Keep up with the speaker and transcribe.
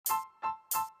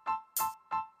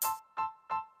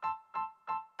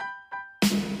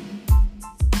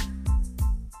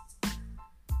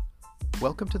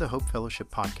Welcome to the Hope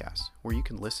Fellowship Podcast, where you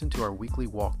can listen to our weekly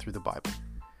walk through the Bible.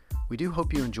 We do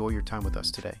hope you enjoy your time with us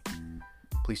today.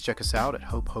 Please check us out at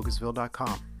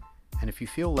hopehogansville.com, and if you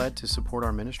feel led to support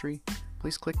our ministry,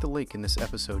 please click the link in this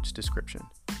episode's description.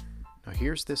 Now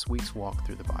here's this week's walk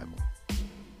through the Bible.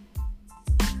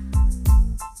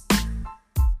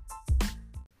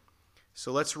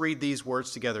 So let's read these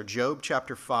words together. Job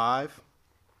chapter 5,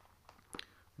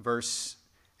 verse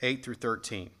 8 through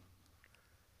 13.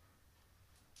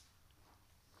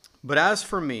 But as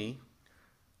for me,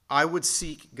 I would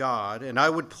seek God, and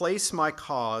I would place my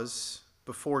cause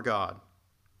before God,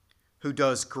 who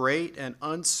does great and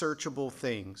unsearchable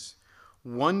things,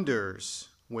 wonders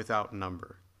without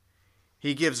number.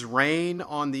 He gives rain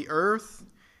on the earth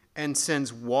and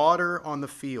sends water on the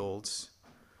fields,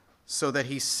 so that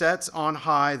he sets on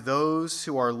high those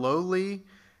who are lowly,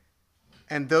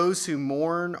 and those who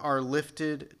mourn are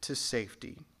lifted to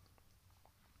safety.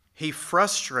 He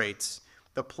frustrates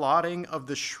the plotting of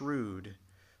the shrewd,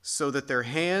 so that their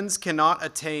hands cannot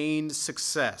attain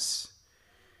success.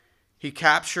 He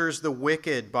captures the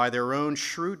wicked by their own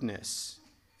shrewdness,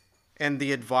 and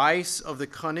the advice of the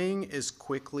cunning is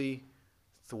quickly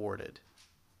thwarted.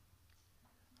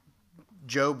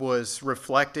 Job was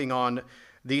reflecting on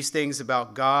these things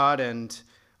about God and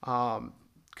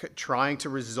trying to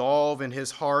resolve in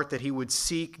his heart that he would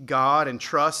seek God and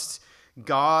trust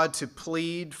God to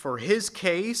plead for his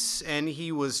case, and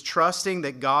he was trusting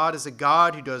that God is a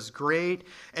God who does great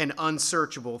and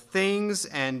unsearchable things,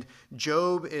 and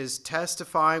Job is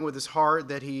testifying with his heart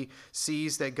that he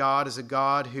sees that God is a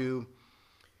God who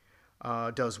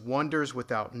does wonders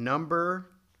without number,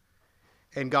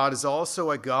 and God is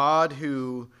also a God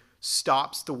who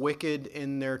stops the wicked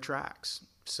in their tracks.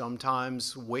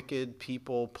 Sometimes wicked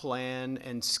people plan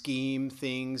and scheme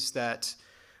things that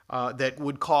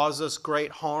would cause us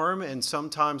great harm, and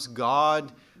sometimes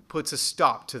God puts a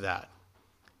stop to that,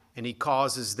 and he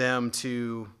causes them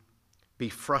to be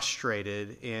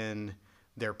frustrated in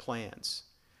their plans.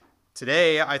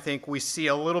 Today, I think we see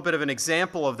a little bit of an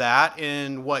example of that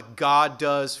in what God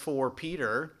does for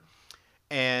Peter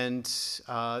and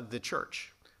the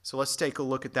church. So let's take a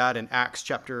look at that in Acts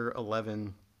chapter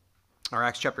 11, or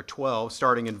Acts chapter 12,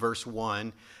 starting in verse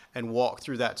 1, and walk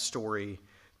through that story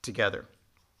together.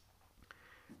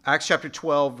 Acts chapter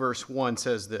 12, verse 1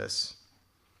 says this.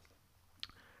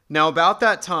 Now about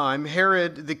that time,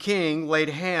 Herod the king laid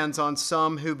hands on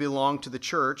some who belonged to the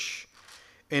church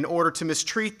in order to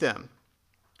mistreat them.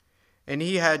 And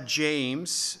he had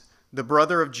James, the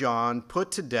brother of John,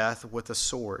 put to death with a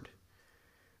sword.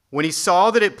 When he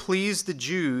saw that it pleased the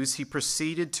Jews, he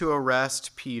proceeded to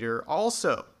arrest Peter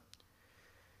also.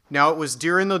 Now it was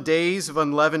during the days of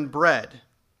unleavened bread.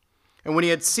 And when he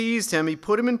had seized him, he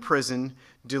put him in prison,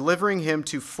 delivering him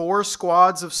to 4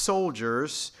 squads of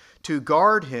soldiers to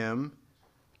guard him,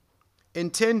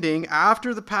 intending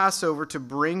after the Passover to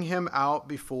bring him out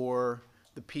before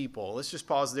the people. Let's just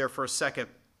pause there for a second.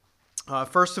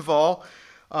 First of all,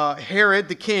 Herod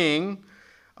the king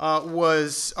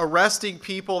was arresting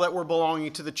people that were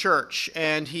belonging to the church,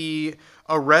 and he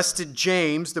arrested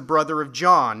James, the brother of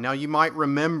John. Now you might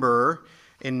remember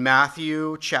in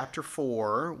Matthew chapter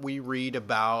 4, we read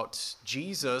about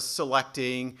Jesus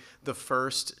selecting the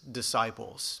first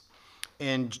disciples.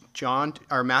 In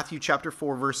Matthew chapter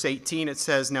 4, verse 18, it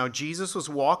says, Now Jesus was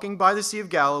walking by the Sea of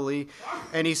Galilee,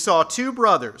 and he saw 2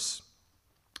 brothers,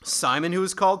 Simon, who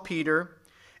was called Peter,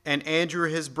 and Andrew,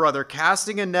 his brother,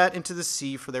 casting a net into the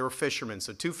sea, for they were fishermen.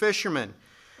 So 2 fishermen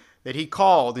that he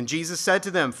called, and Jesus said to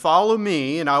them, Follow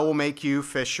me, and I will make you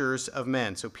fishers of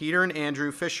men. So Peter and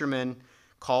Andrew, fishermen,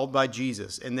 called by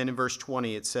Jesus. And then in verse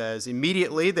 20 it says,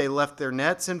 Immediately they left their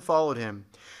nets and followed him.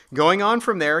 Going on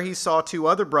from there, he saw 2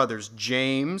 other brothers,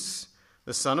 James,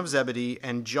 the son of Zebedee,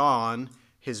 and John,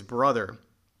 his brother,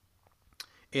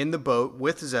 in the boat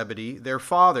with Zebedee, their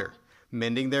father,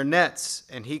 mending their nets.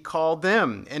 And he called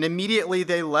them. And immediately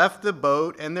they left the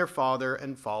boat and their father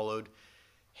and followed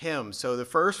him. So the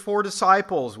first 4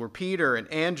 disciples were Peter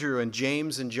and Andrew and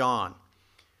James and John.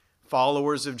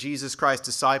 Followers of Jesus Christ,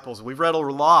 disciples. We've read a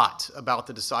lot about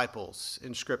the disciples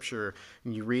in Scripture.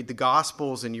 And you read the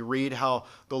Gospels and you read how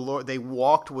they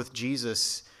walked with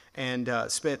Jesus and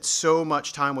spent so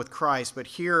much time with Christ. But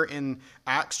here in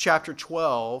Acts chapter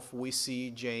 12, we see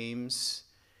James,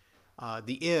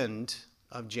 the end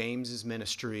of James's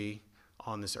ministry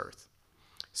on this earth.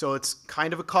 So it's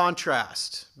kind of a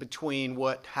contrast between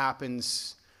what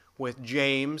happens with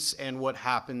James and what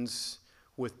happens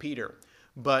with Peter.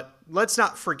 But let's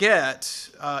not forget,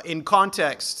 in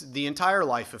context, the entire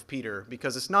life of Peter,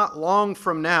 because it's not long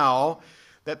from now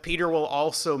that Peter will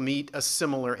also meet a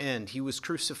similar end. He was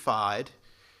crucified,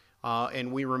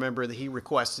 and we remember that he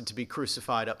requested to be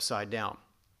crucified upside down.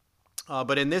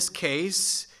 But in this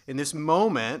case, in this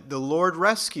moment, the Lord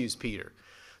rescues Peter.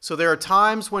 So there are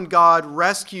times when God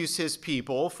rescues his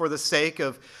people for the sake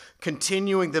of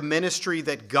continuing the ministry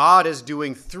that God is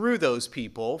doing through those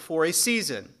people for a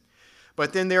season.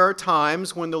 But then there are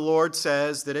times when the Lord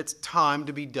says that it's time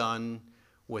to be done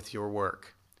with your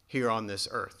work here on this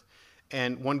earth.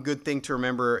 And one good thing to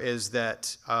remember is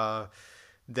that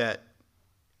that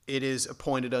it is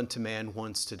appointed unto man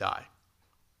once to die.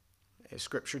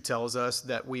 Scripture tells us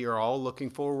that we are all looking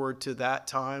forward to that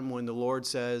time when the Lord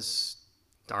says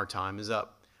our time is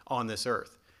up on this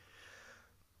earth.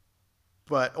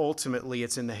 But ultimately,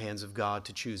 it's in the hands of God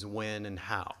to choose when and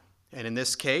how. And in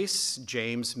this case,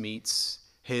 James meets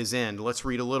his end. Let's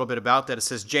read a little bit about that. It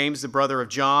says, James, the brother of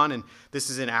John, and this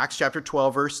is in Acts chapter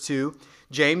 12, verse 2.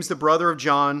 James, the brother of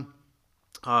John,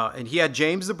 and he had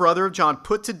James, the brother of John,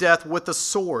 put to death with a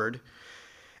sword.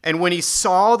 And when he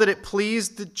saw that it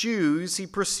pleased the Jews, he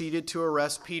proceeded to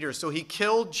arrest Peter. So he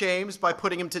killed James by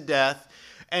putting him to death,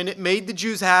 and it made the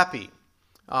Jews happy.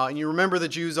 And you remember the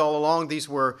Jews all along. These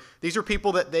were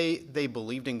people that they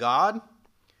believed in God.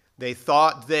 They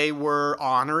thought they were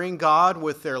honoring God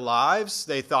with their lives.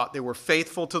 They thought they were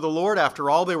faithful to the Lord. After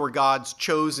all, they were God's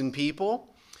chosen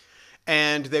people.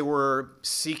 And they were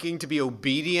seeking to be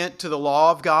obedient to the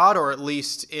law of God, or at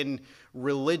least in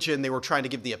religion, they were trying to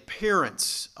give the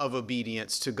appearance of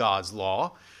obedience to God's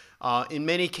law. In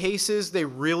many cases, they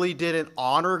really didn't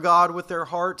honor God with their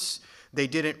hearts. They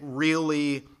didn't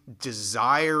really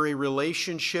desire a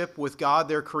relationship with God,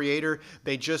 their Creator.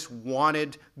 They just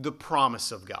wanted the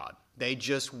promise of God. They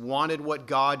just wanted what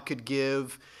God could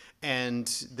give, and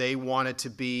they wanted to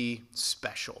be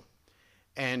special.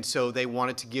 And so they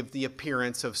wanted to give the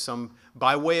appearance of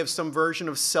by way of some version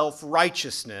of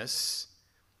self-righteousness.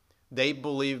 They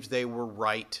believed they were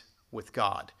right with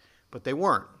God, but they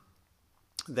weren't.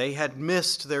 They had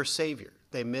missed their Savior.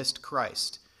 They missed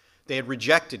Christ. They had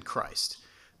rejected Christ.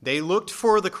 They looked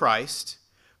for the Christ,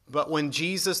 but when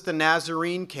Jesus the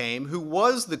Nazarene came, who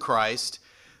was the Christ,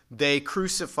 they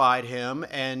crucified him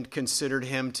and considered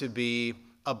him to be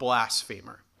a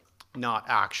blasphemer, not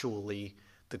actually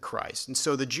the Christ. And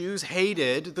so the Jews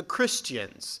hated the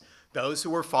Christians, those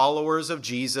who were followers of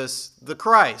Jesus the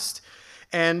Christ.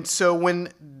 And so when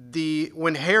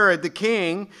Herod the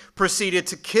king proceeded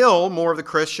to kill more of the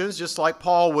Christians, just like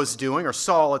Paul was doing, or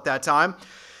Saul at that time,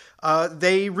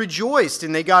 they rejoiced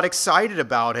and they got excited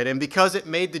about it. And because it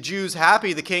made the Jews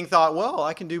happy, the king thought, well,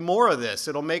 I can do more of this.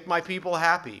 It'll make my people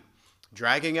happy.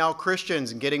 Dragging out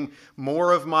Christians and getting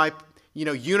more of my,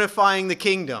 unifying the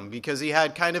kingdom, because he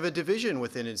had kind of a division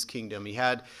within his kingdom. He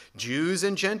had Jews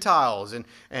and Gentiles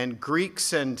and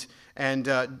Greeks and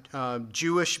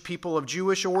Jewish people of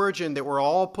Jewish origin that were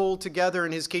all pulled together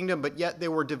in his kingdom, but yet they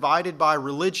were divided by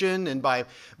religion and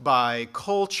by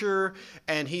culture.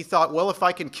 And he thought, well, if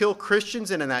I can kill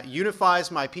Christians and that unifies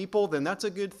my people, then that's a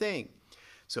good thing.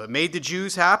 So it made the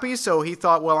Jews happy. So he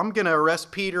thought, well, I'm going to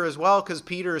arrest Peter as well, because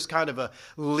Peter is kind of a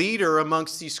leader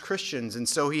amongst these Christians. And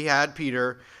so he had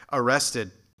Peter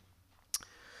arrested.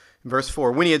 Verse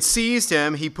 4, when he had seized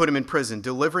him, he put him in prison,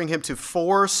 delivering him to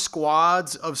 4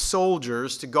 squads of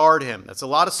soldiers to guard him. That's a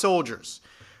lot of soldiers.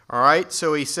 All right.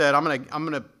 So he said, I'm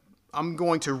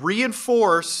going to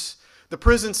reinforce the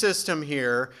prison system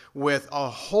here with a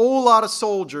whole lot of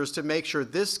soldiers to make sure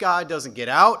this guy doesn't get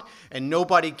out and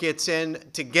nobody gets in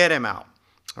to get him out.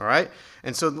 All right.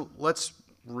 And so let's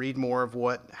read more of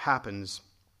what happens.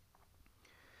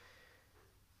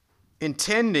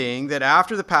 Intending that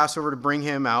after the Passover to bring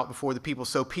him out before the people.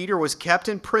 So Peter was kept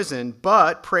in prison,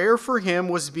 but prayer for him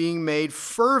was being made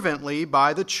fervently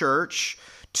by the church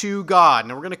to God.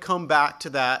 Now we're going to come back to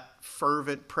that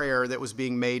fervent prayer that was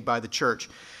being made by the church.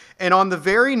 And on the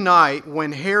very night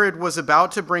when Herod was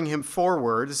about to bring him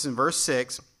forward, this is in verse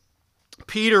 6,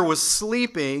 Peter was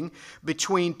sleeping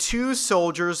between 2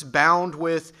 soldiers bound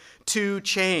with 2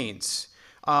 chains.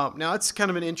 Now it's kind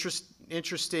of an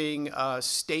interesting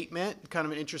statement, kind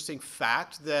of an interesting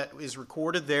fact that is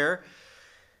recorded there.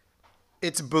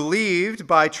 It's believed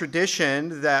by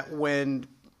tradition that when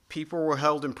people were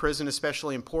held in prison,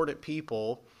 especially important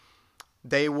people,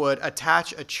 they would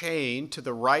attach a chain to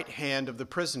the right hand of the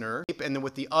prisoner, and then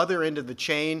with the other end of the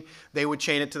chain, they would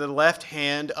chain it to the left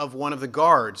hand of one of the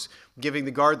guards, giving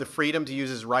the guard the freedom to use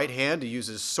his right hand, to use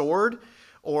his sword,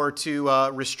 or to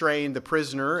restrain the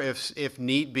prisoner if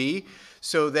need be.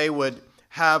 So they would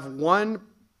have one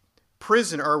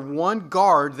prisoner or one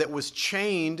guard that was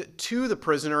chained to the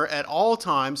prisoner at all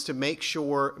times to make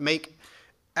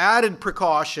added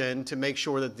precaution to make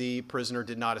sure that the prisoner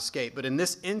did not escape. But in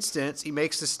this instance, he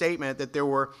makes the statement that there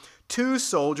were two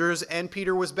soldiers and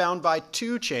Peter was bound by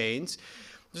two chains.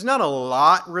 There's not a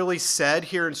lot really said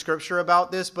here in Scripture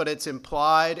about this, but it's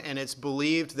implied and it's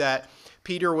believed that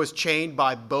Peter was chained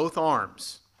by both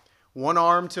arms. One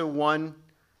arm to one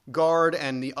guard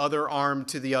and the other arm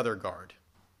to the other guard.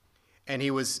 And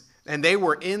they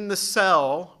were in the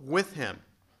cell with him,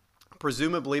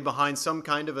 presumably behind some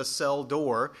kind of a cell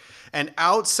door. And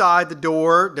outside the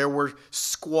door, there were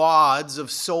squads of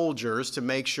soldiers to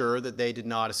make sure that they did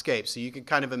not escape. So you can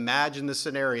kind of imagine the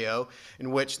scenario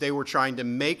in which they were trying to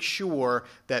make sure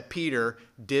that Peter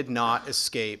did not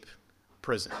escape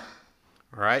prison.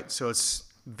 All right, so it's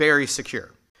very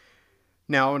secure.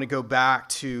 Now I want to go back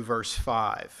to verse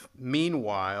 5.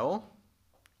 Meanwhile,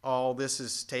 all this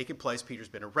is taking place. Peter's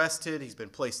been arrested. He's been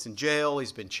placed in jail.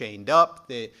 He's been chained up.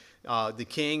 The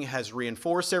king has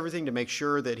reinforced everything to make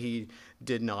sure that he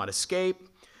did not escape.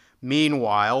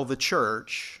 Meanwhile, the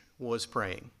church was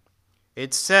praying.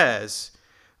 It says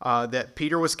that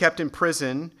Peter was kept in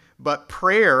prison, but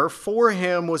prayer for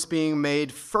him was being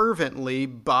made fervently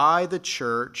by the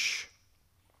church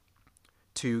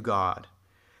to God.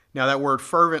 Now, that word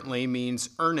fervently means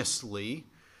earnestly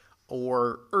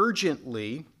or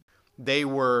urgently. They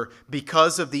were,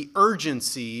 because of the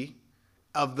urgency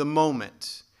of the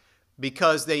moment,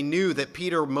 because they knew that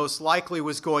Peter most likely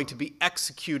was going to be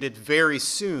executed very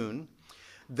soon,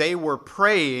 they were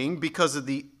praying because of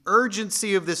the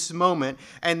urgency of this moment,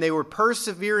 and they were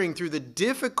persevering through the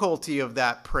difficulty of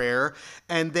that prayer,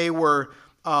 and they were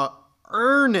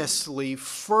earnestly,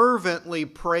 fervently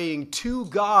praying to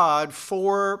God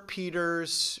for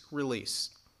Peter's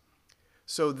release.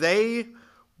 So they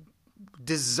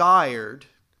desired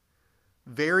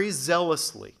very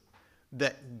zealously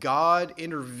that God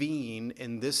intervene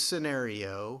in this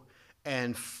scenario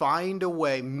and find a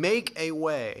way, make a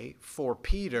way for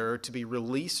Peter to be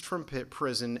released from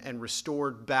prison and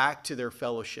restored back to their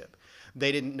fellowship.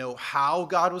 They didn't know how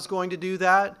God was going to do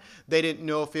that. They didn't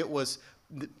know if it was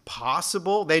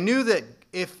possible. They knew that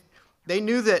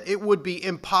it would be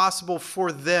impossible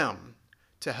for them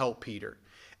to help Peter.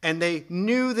 And they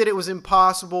knew that it was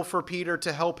impossible for Peter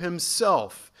to help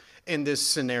himself in this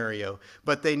scenario.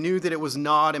 But they knew that it was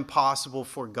not impossible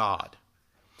for God.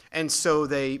 And so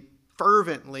they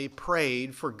fervently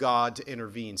prayed for God to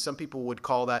intervene. Some people would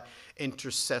call that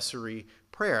intercessory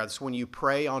prayer. That's when you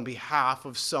pray on behalf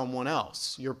of someone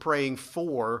else. You're praying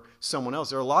for someone else.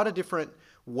 There are a lot of different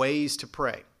ways to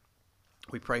pray.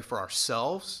 We pray for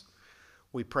ourselves.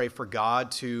 We pray for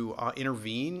God to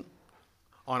intervene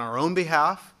on our own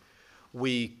behalf.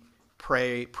 We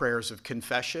pray prayers of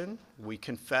confession. We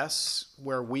confess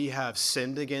where we have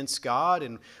sinned against God,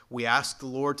 and we ask the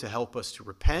Lord to help us to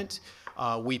repent.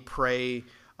 We pray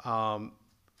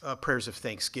prayers of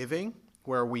thanksgiving,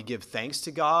 where we give thanks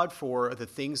to God for the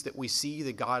things that we see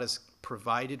that God has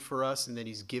provided for us and that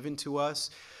He's given to us.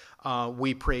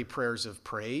 We pray prayers of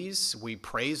praise. We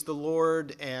praise the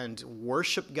Lord and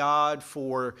worship God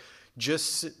for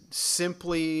just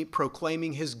simply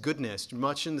proclaiming His goodness,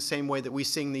 much in the same way that we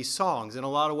sing these songs. In a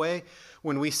lot of ways,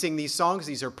 when we sing these songs,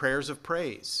 these are prayers of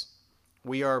praise.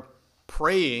 We are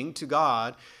praying to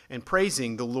God and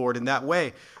praising the Lord in that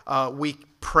way. We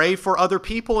pray for other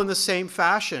people in the same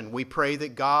fashion. We pray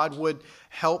that God would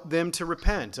help them to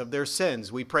repent of their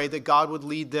sins. We pray that God would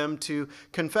lead them to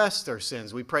confess their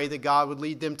sins. We pray that God would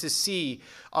lead them to see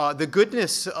the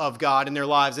goodness of God in their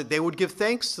lives, that they would give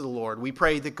thanks to the Lord. We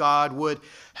pray that God would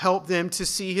help them to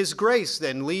see His grace,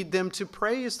 then lead them to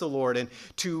praise the Lord and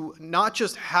to not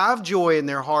just have joy in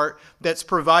their heart that's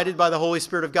provided by the Holy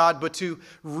Spirit of God, but to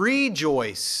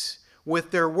rejoice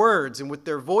with their words and with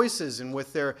their voices and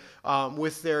with their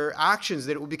actions,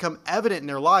 that it will become evident in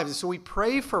their lives. And so we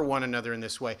pray for one another in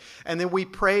this way. And then we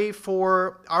pray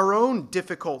for our own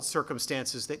difficult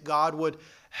circumstances, that God would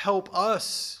help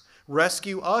us,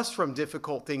 rescue us from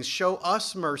difficult things, show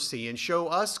us mercy and show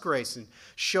us grace and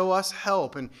show us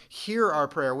help and hear our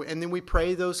prayer. And then we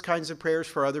pray those kinds of prayers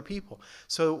for other people.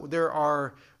 So there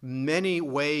are many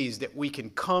ways that we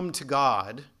can come to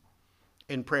God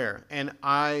in prayer. And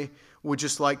I would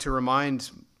just like to remind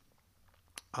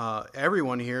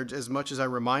everyone here, as much as I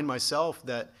remind myself,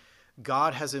 that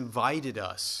God has invited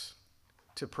us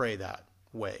to pray that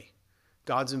way.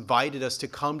 God's invited us to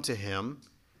come to Him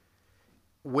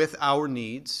with our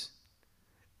needs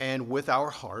and with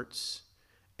our hearts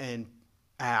and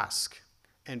ask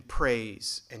and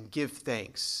praise and give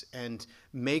thanks and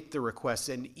make the requests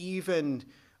and even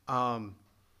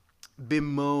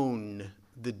bemoan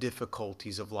the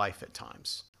difficulties of life at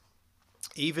times.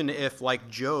 even if, like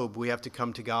Job, we have to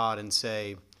come to God and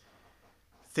say,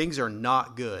 things are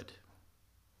not good.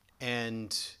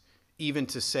 And even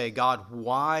to say, God,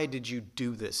 why did you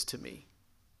do this to me?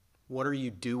 What are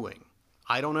you doing?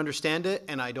 I don't understand it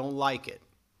and I don't like it.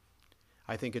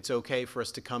 I think it's okay for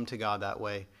us to come to God that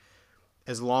way,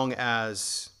 as long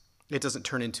as it doesn't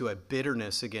turn into a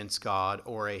bitterness against God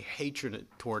or a hatred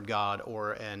toward God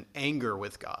or an anger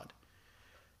with God.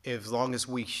 As long as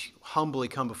we humbly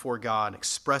come before God,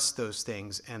 express those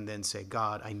things, and then say,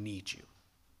 God, I need you.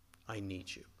 I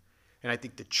need you. And I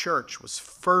think the church was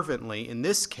fervently, in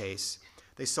this case,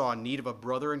 they saw a need of a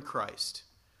brother in Christ,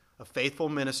 a faithful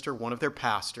minister, one of their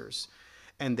pastors,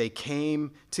 and they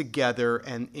came together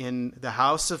and in the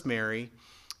house of Mary,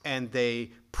 and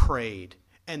they prayed,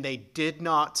 and they did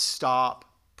not stop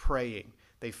praying.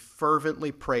 They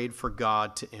fervently prayed for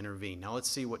God to intervene. Now let's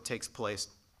see what takes place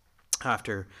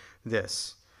after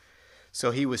this.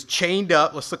 So he was chained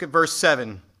up. Let's look at verse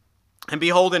 7. And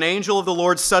behold, an angel of the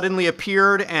Lord suddenly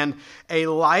appeared, and a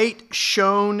light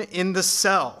shone in the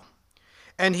cell.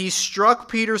 And he struck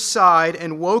Peter's side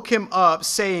and woke him up,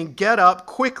 saying, get up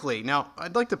quickly. Now,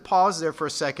 I'd like to pause there for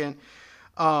a second.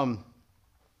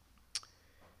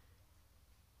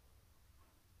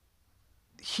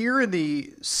 Here in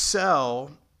the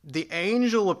cell, the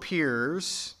angel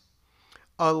appears,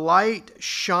 a light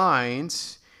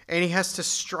shines, and he has to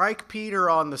strike Peter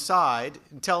on the side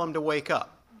and tell him to wake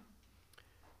up.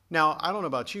 Now, I don't know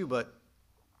about you, but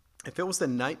if it was the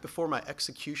night before my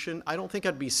execution, I don't think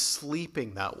I'd be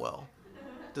sleeping that well.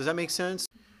 Does that make sense?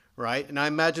 Right? And I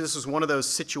imagine this was one of those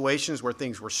situations where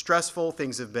things were stressful,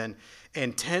 things have been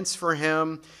intense for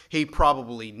him. He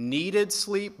probably needed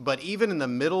sleep, but even in the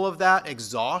middle of that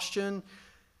exhaustion,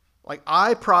 like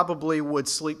I probably would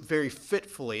sleep very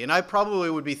fitfully, and I probably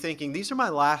would be thinking, these are my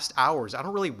last hours. I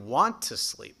don't really want to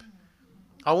sleep.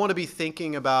 I want to be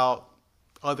thinking about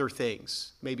other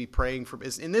things, maybe praying for.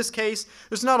 In this case,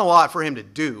 there's not a lot for him to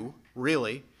do,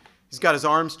 really. He's got his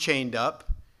arms chained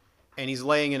up, and he's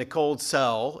laying in a cold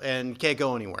cell and can't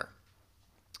go anywhere.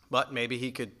 But maybe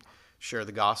he could share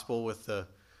the gospel with the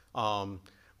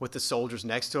soldiers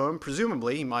next to him.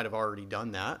 Presumably, he might have already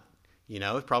done that. You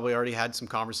know, he probably already had some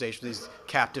conversation with his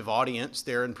captive audience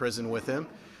there in prison with him,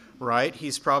 right?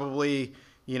 He's probably,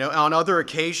 you know, on other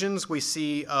occasions we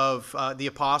see of the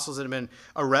apostles that have been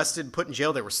arrested, put in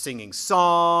jail. They were singing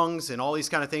songs and all these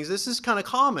kind of things. This is kind of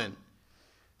common.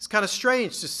 It's kind of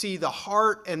strange to see the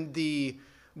heart and the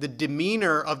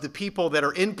demeanor of the people that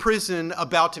are in prison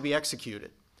about to be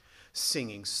executed.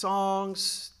 Singing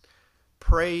songs,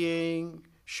 praying,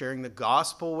 sharing the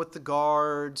gospel with the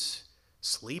guards,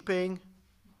 sleeping.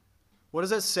 What does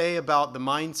that say about the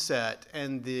mindset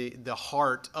and the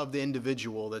heart of the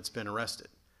individual that's been arrested?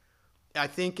 I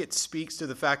think it speaks to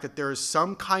the fact that there is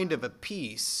some kind of a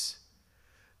peace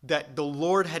that the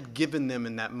Lord had given them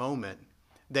in that moment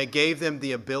that gave them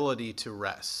the ability to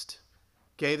rest,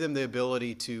 gave them the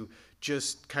ability to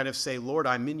just kind of say, Lord,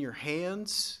 I'm in your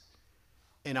hands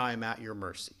and I am at your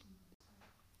mercy.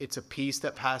 It's a peace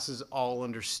that passes all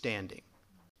understanding.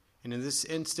 And in this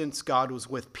instance, God was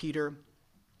with Peter.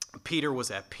 Peter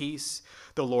was at peace.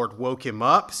 The Lord woke him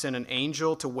up, sent an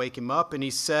angel to wake him up, and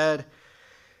he said,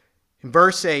 in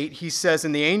verse 8, he says,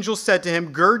 and the angel said to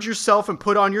him, gird yourself and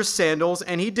put on your sandals,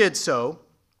 and he did so.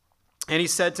 And he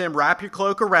said to him, wrap your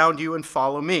cloak around you and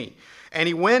follow me. And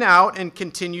he went out and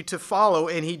continued to follow,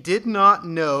 and he did not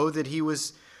know that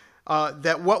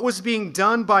that what was being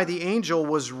done by the angel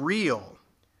was real,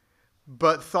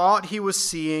 but thought he was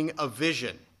seeing a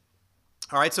vision.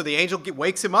 All right, so the angel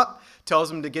wakes him up,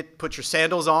 tells him to put your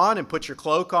sandals on and put your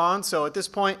cloak on. So at this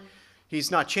point,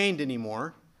 he's not chained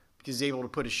anymore because he's able to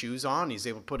put his shoes on. He's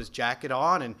able to put his jacket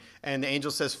on. And the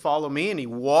angel says, follow me. And he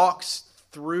walks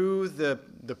through the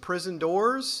prison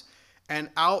doors and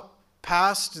out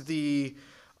past the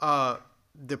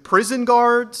prison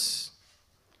guards.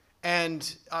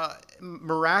 And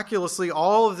miraculously,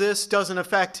 all of this doesn't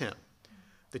affect him.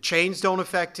 The chains don't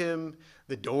affect him.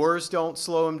 The doors don't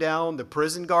slow him down. The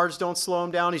prison guards don't slow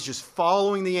him down. He's just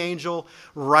following the angel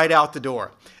right out the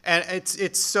door. And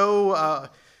it's so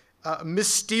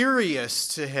mysterious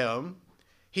to him.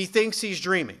 He thinks he's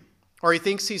dreaming, or he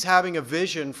thinks he's having a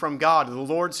vision from God. The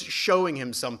Lord's showing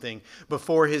him something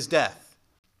before his death.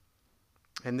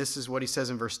 And this is what he says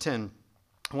in verse 10.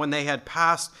 When they had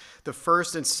passed the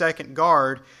first and second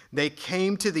guard, they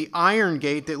came to the iron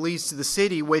gate that leads to the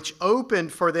city, which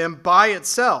opened for them by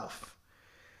itself.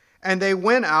 And they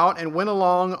went out and went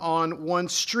along on one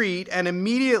street, and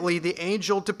immediately the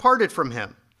angel departed from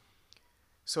him.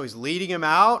 So he's leading him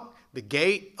out. the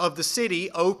gate of the city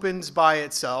opens by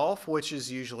itself, which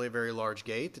is usually a very large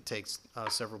gate that takes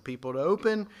several people to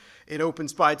open. It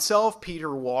opens by itself.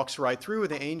 Peter walks right through,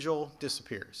 and the angel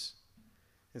disappears.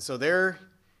 And so there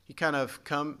he kind of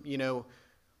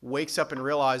wakes up and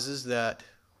realizes that,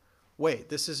 wait,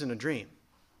 this isn't a dream.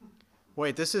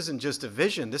 Wait, this isn't just a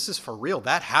vision. This is for real.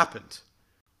 That happened.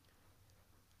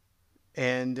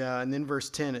 And then verse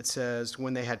 10, it says,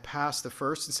 when they had passed the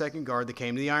first and second guard, they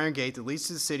came to the iron gate that leads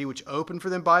to the city, which opened for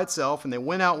them by itself. And they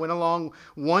went along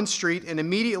one street, and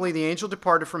immediately the angel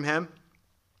departed from him.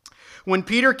 When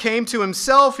Peter came to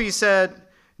himself, he said,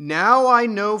 now I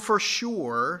know for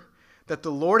sure that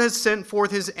the Lord has sent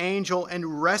forth his angel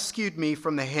and rescued me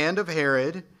from the hand of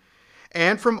Herod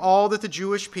and from all that the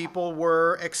Jewish people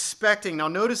were expecting. Now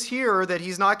notice here that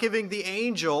he's not giving the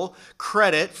angel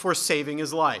credit for saving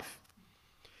his life.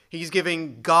 He's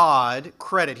giving God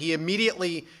credit. He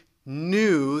immediately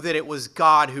knew that it was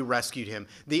God who rescued him.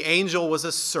 The angel was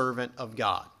a servant of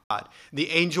God. The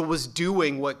angel was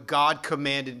doing what God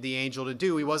commanded the angel to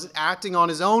do. He wasn't acting on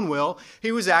his own will.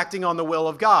 He was acting on the will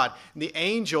of God. The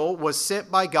angel was sent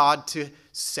by God to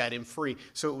set him free.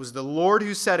 So it was the Lord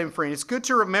who set him free. And it's good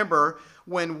to remember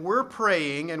when we're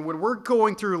praying and when we're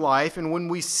going through life and when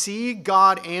we see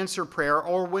God answer prayer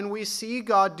or when we see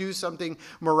God do something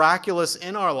miraculous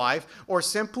in our life or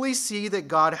simply see that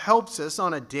God helps us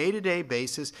on a day-to-day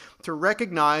basis to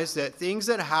recognize that things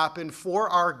that happen for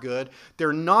our good,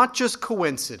 they're not just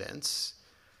coincidence.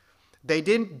 They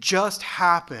didn't just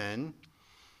happen.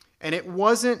 And it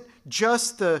wasn't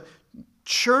just the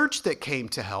church that came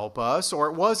to help us, or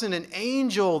it wasn't an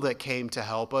angel that came to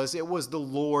help us. It was the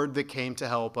Lord that came to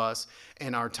help us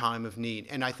in our time of need.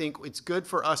 And I think it's good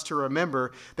for us to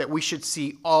remember that we should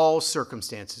see all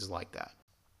circumstances like that.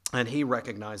 And he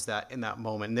recognized that in that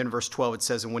moment. And then verse 12, it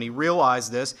says, and when he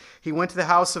realized this, he went to the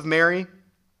house of Mary,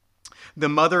 the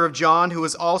mother of John, who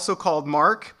was also called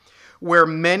Mark, where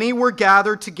many were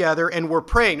gathered together and were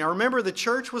praying. Now remember, the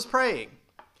church was praying.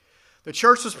 The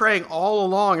church was praying all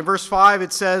along. In verse 5,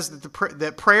 it says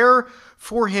that prayer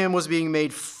for him was being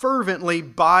made fervently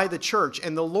by the church.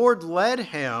 And the Lord led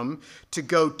him to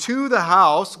go to the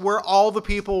house where all the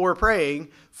people were praying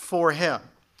for him.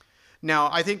 Now,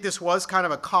 I think this was kind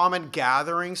of a common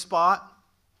gathering spot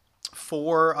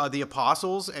for the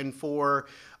apostles and for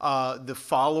the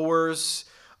followers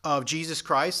of Jesus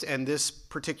Christ and this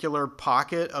particular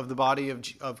pocket of the body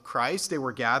of Christ. They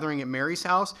were gathering at Mary's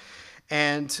house.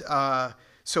 And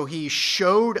so he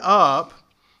showed up,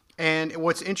 and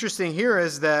what's interesting here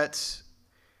is that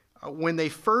when they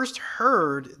first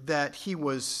heard that he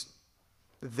was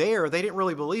there, they didn't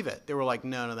really believe it. They were like,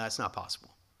 no, that's not possible.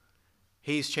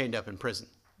 He's chained up in prison.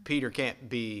 Peter can't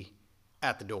be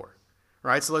at the door. All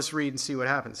right, so let's read and see what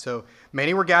happens. So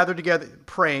many were gathered together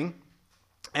praying,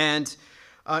 and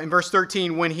in verse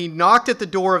 13, when he knocked at the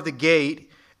door of the gate,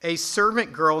 a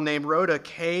servant girl named Rhoda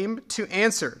came to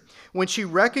answer. When she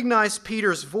recognized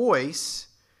Peter's voice,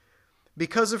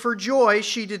 because of her joy,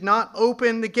 she did not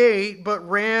open the gate, but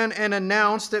ran and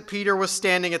announced that Peter was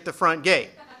standing at the front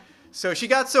gate. So she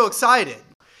got so excited.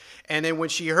 And then when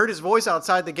she heard his voice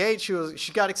outside the gate,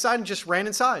 she got excited and just ran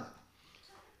inside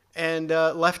and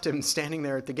left him standing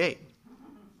there at the gate.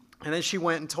 And then she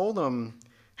went and told him,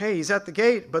 hey, he's at the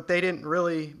gate, but they didn't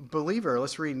really believe her.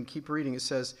 Let's read and keep reading. It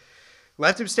says,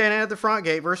 left him standing at the front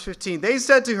gate. Verse 15, they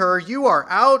said to her, you are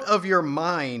out of your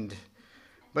mind.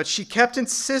 But she kept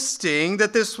insisting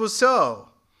that this was so.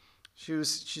 She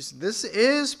said, this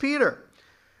is Peter.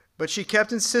 But she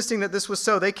kept insisting that this was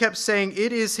so. They kept saying,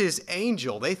 it is his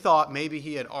angel. They thought maybe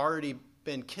he had already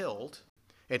been killed.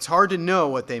 It's hard to know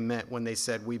what they meant when they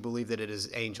said, we believe that it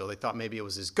is angel. They thought maybe it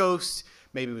was his ghost.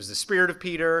 Maybe it was the spirit of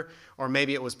Peter, or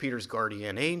maybe it was Peter's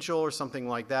guardian angel or something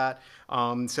like that.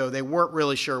 So they weren't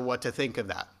really sure what to think of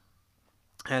that.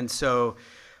 And so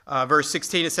verse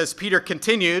 16, it says, Peter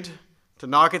continued to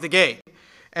knock at the gate.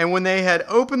 And when they had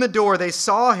opened the door, they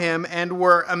saw him and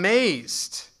were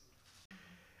amazed.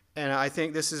 And I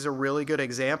think this is a really good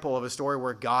example of a story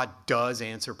where God does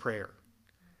answer prayer.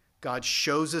 God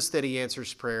shows us that he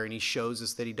answers prayer, and he shows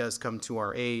us that he does come to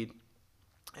our aid.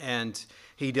 And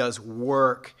he does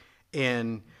work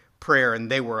in prayer. And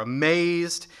they were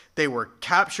amazed. They were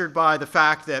captured by the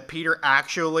fact that Peter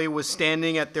actually was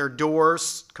standing at their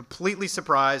doors, completely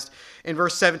surprised. In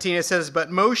verse 17 it says,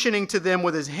 but motioning to them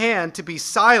with his hand to be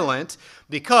silent,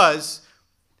 because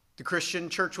the Christian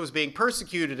church was being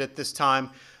persecuted at this time.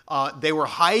 They were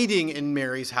hiding in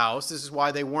Mary's house. This is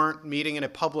why they weren't meeting in a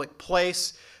public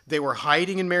place. They were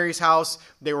hiding in Mary's house.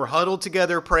 They were huddled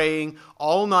together praying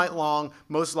all night long,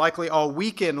 most likely all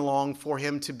weekend long, for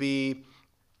him to be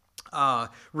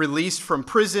released from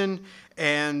prison,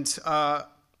 and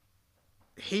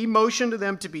he motioned to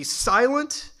them to be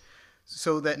silent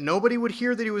so that nobody would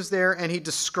hear that he was there, and he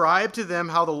described to them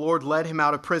how the Lord led him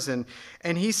out of prison.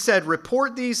 And he said,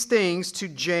 report these things to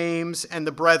James and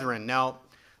the brethren. Now,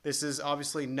 this is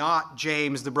obviously not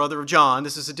James, the brother of John.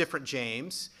 This is a different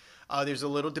James. There's a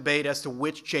little debate as to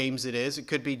which James it is. It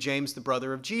could be James, the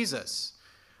brother of Jesus,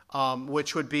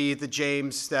 which would be the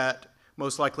James that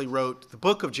most likely wrote the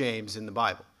book of James in the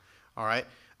Bible. All right.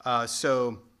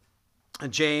 So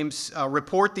James,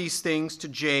 report these things to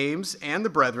James and the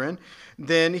brethren.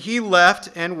 Then he left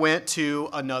and went to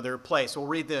another place. We'll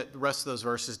read the rest of those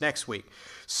verses next week.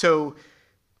 So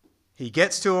he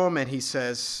gets to them and he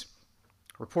says,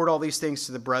 report all these things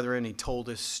to the brethren. He told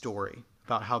his story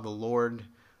about how the Lord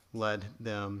led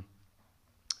them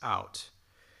out.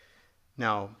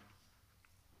 Now,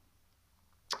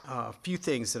 a few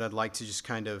things that I'd like to just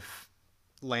kind of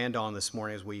land on this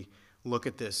morning as we look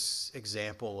at this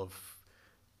example of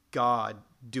God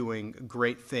doing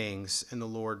great things and the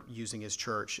Lord using his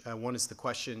church. One is the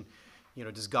question,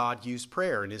 does God use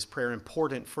prayer? And is prayer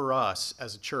important for us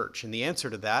as a church? And the answer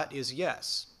to that is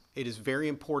yes. It is very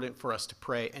important for us to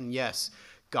pray. And yes,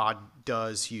 God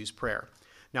does use prayer.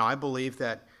 Now, I believe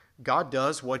that God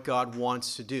does what God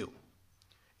wants to do.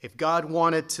 If God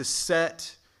wanted to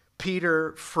set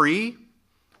Peter free,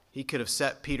 he could have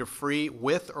set Peter free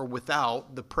with or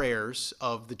without the prayers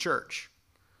of the church.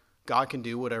 God can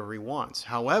do whatever he wants.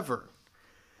 However,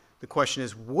 the question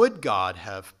is, would God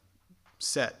have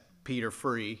set Peter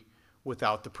free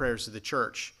without the prayers of the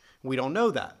church? We don't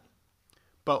know that.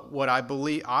 But what I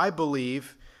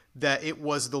believe that it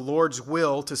was the Lord's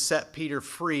will to set Peter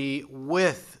free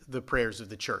with the prayers of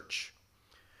the church.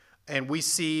 And we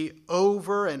see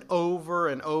over and over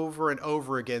and over and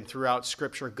over again throughout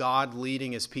Scripture God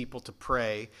leading his people to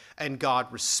pray, and God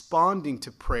responding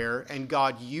to prayer, and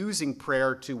God using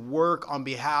prayer to work on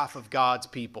behalf of God's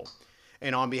people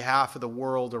and on behalf of the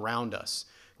world around us.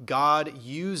 God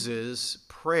uses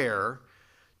prayer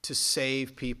to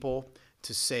save people,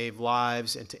 to save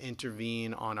lives, and to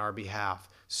intervene on our behalf.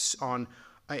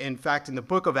 In fact, in the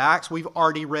book of Acts, we've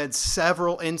already read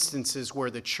several instances where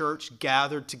the church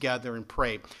gathered together and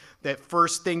prayed. That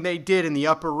first thing they did in the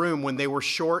upper room when they were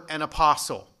short an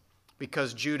apostle,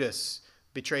 because Judas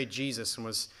betrayed Jesus and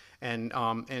was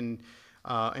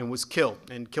killed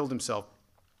and killed himself.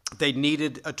 They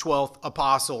needed a 12th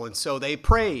apostle, and so they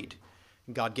prayed.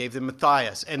 God gave them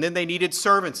Matthias. And then they needed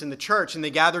servants in the church, and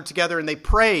they gathered together and they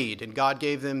prayed, and God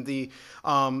gave them the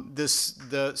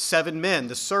 7 men,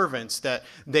 the servants that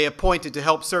they appointed to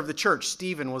help serve the church.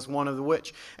 Stephen was one of the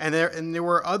which. And there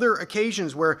were other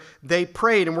occasions where they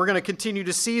prayed, and we're going to continue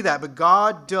to see that. But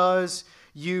God does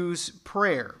use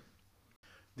prayer.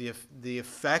 The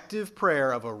effective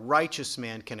prayer of a righteous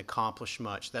man can accomplish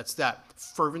much. That's that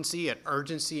fervency and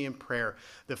urgency in prayer.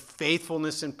 The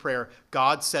faithfulness in prayer,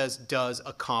 God says, does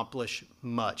accomplish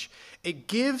much. It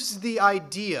gives the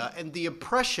idea and the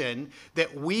impression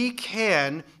that we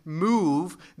can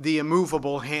move the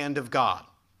immovable hand of God.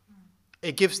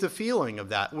 It gives the feeling of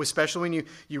that, especially when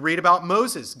you read about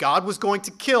Moses. God was going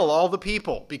to kill all the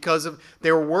people because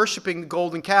they were worshiping the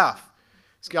golden calf.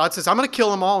 God says, I'm going to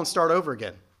kill them all and start over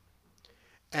again.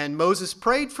 And Moses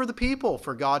prayed for the people,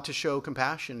 for God to show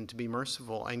compassion, to be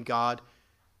merciful. And God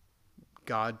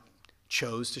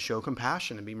chose to show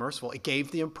compassion and be merciful. It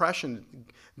gave the impression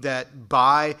that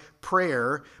by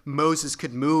prayer, Moses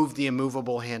could move the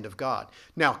immovable hand of God.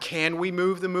 Now, can we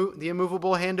move the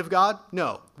immovable hand of God?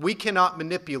 No. We cannot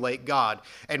manipulate God,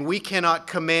 and we cannot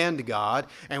command God,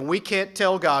 and we can't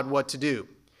tell God what to do.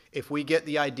 If we get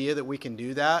the idea that we can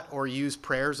do that or use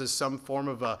prayers as some form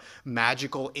of a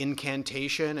magical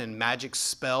incantation and magic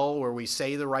spell where we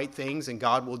say the right things and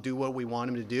God will do what we want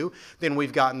him to do, then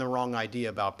we've gotten the wrong idea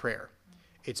about prayer.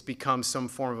 It's become some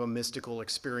form of a mystical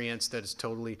experience that is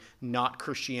totally not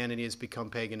Christianity. It's become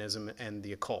paganism and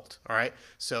the occult. All right?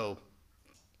 So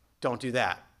don't do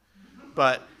that.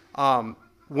 But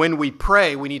when we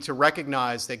pray, we need to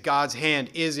recognize that God's hand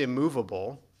is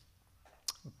immovable,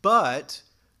 but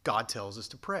God tells us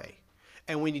to pray.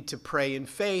 And we need to pray in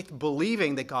faith,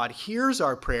 believing that God hears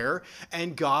our prayer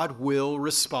and God will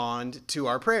respond to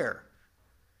our prayer.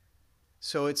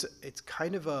 So it's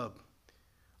kind of a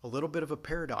little bit of a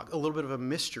paradox, a little bit of a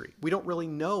mystery. We don't really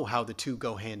know how the two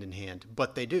go hand in hand,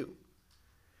 but they do.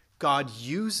 God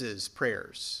uses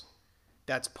prayers.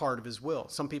 That's part of his will.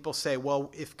 Some people say,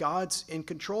 well, if God's in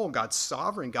control, God's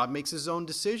sovereign, God makes his own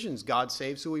decisions, God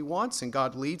saves who he wants, and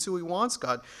God leads who he wants,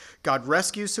 God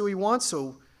rescues who he wants,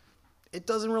 so it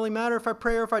doesn't really matter if I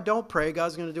pray or if I don't pray,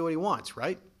 God's going to do what he wants,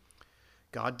 right?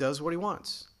 God does what he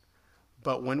wants.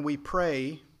 But when we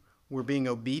pray, we're being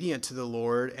obedient to the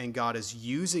Lord, and God is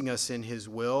using us in his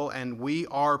will, and we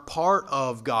are part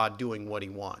of God doing what he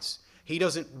wants. He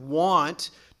doesn't want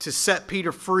to set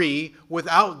Peter free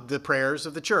without the prayers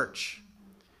of the church.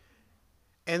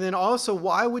 And then also,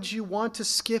 why would you want to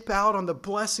skip out on the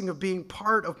blessing of being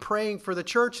part of praying for the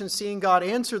church and seeing God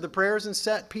answer the prayers and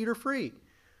set Peter free?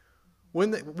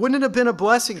 Wouldn't it have been a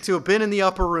blessing to have been in the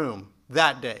upper room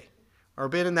that day? Or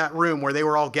been in that room where they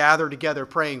were all gathered together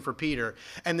praying for Peter,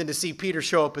 and then to see Peter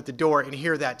show up at the door and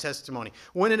hear that testimony?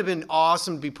 Wouldn't it have been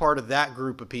awesome to be part of that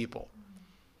group of people?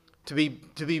 To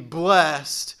be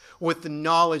blessed with the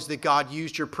knowledge that God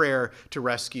used your prayer to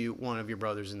rescue one of your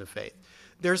brothers in the faith.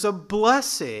 There's a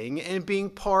blessing in being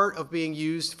part of being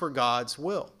used for God's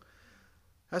will.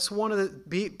 That's one of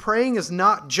the... Praying is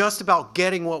not just about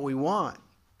getting what we want.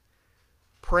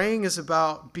 Praying is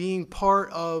about being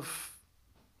part of...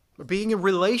 being in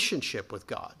relationship with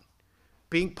God.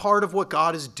 Being part of what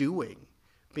God is doing.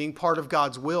 Being part of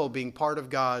God's will. Being part of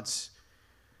God's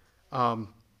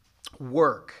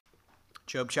work.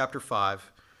 Job chapter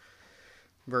 5,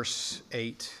 verse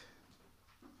 8.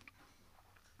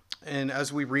 And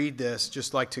as we read this,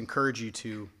 just like to encourage you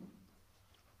to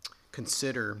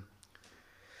consider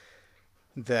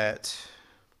that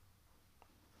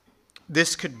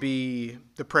this could be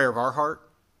the prayer of our heart,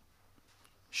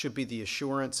 should be the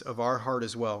assurance of our heart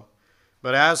as well.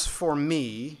 But as for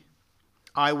me,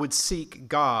 I would seek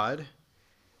God,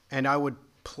 and I would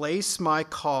place my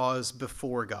cause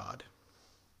before God,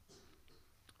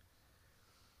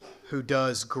 who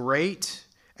does great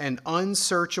and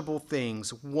unsearchable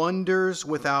things, wonders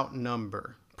without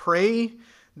number. Pray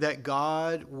that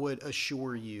God would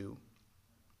assure you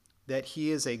that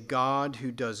he is a God who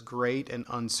does great and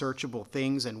unsearchable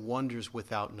things and wonders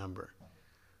without number.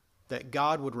 That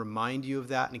God would remind you of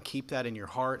that and keep that in your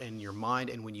heart and your mind.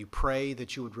 And when you pray,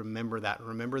 that you would remember that.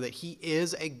 Remember that he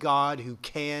is a God who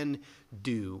can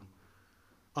do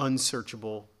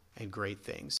unsearchable and great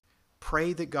things.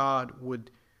 Pray that God would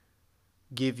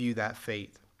give you that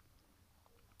faith.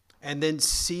 And then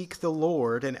seek the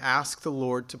Lord and ask the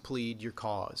Lord to plead your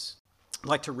cause. I'd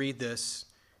like to read this.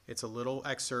 It's a little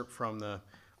excerpt from the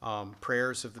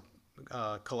prayers of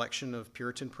the collection of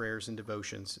Puritan prayers and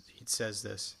devotions. It says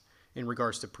this in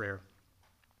regards to prayer.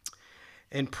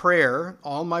 In prayer,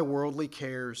 all my worldly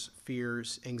cares,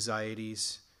 fears,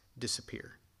 anxieties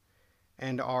disappear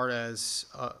and are as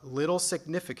little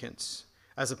significance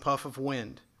as a puff of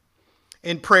wind.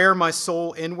 In prayer, my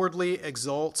soul inwardly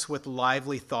exults with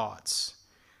lively thoughts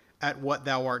at what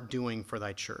thou art doing for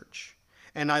thy church.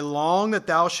 And I long that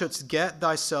thou shouldst get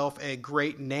thyself a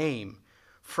great name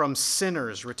from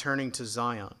sinners returning to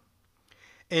Zion.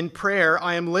 In prayer,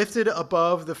 I am lifted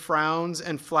above the frowns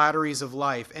and flatteries of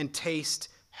life and taste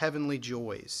heavenly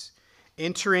joys,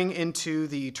 entering into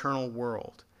the eternal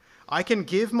world. I can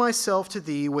give myself to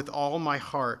thee with all my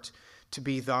heart to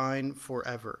be thine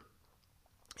forever.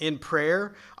 In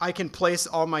prayer, I can place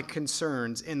all my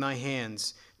concerns in thy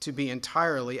hands to be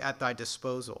entirely at thy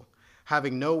disposal,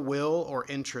 having no will or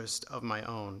interest of my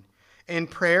own. In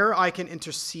prayer, I can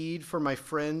intercede for my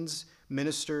friends,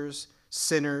 ministers,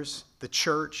 sinners, the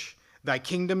church, thy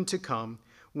kingdom to come,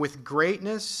 with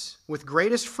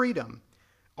greatest freedom,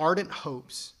 ardent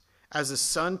hopes, as a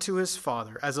son to his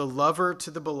father, as a lover to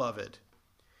the beloved.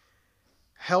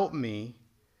 Help me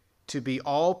to be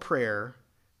all prayer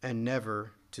and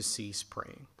never to cease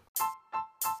praying.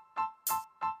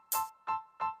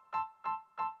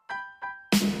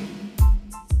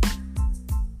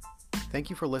 Thank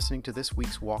you for listening to this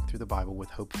week's Walk Through the Bible with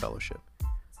Hope Fellowship.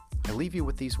 I leave you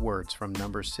with these words from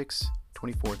Numbers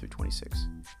 6:24 through 26.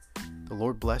 The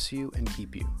Lord bless you and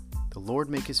keep you. The Lord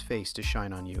make his face to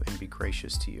shine on you and be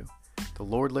gracious to you. The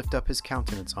Lord lift up his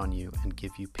countenance on you and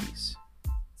give you peace.